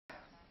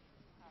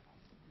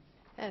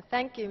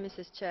Thank you,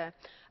 Mrs. Chair.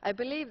 I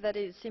believe that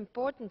it's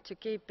important to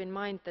keep in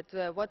mind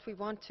that what we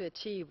want to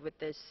achieve with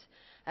this,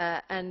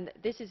 and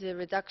this is a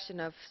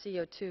reduction of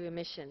CO2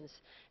 emissions.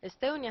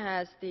 Estonia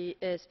has the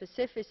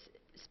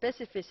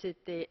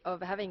specificity of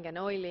having an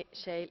oil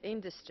shale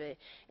industry.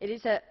 It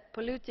is a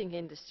polluting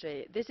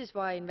industry. This is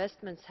why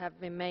investments have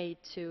been made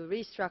to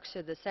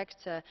restructure the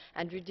sector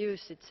and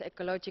reduce its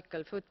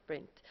ecological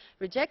footprint.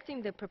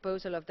 Rejecting the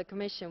proposal of the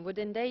Commission would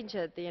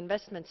endanger the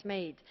investments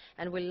made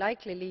and will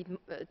likely lead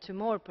to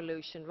more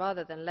pollution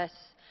rather than less.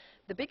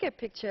 The bigger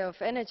picture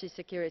of energy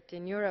security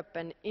in Europe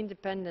and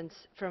independence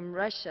from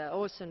Russia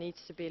also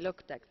needs to be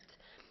looked at.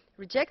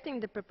 Rejecting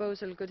the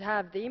proposal could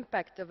have the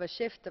impact of a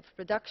shift of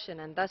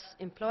production and thus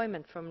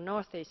employment from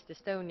northeast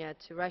Estonia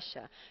to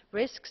Russia.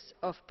 Risks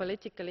of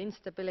political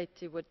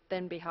instability would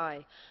then be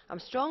high. I'm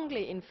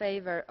strongly in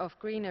favour of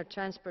greener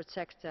transport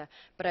sector,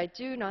 but I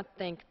do not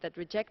think that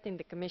rejecting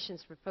the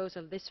Commission's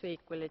proposal this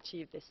week will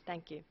achieve this.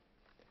 Thank you.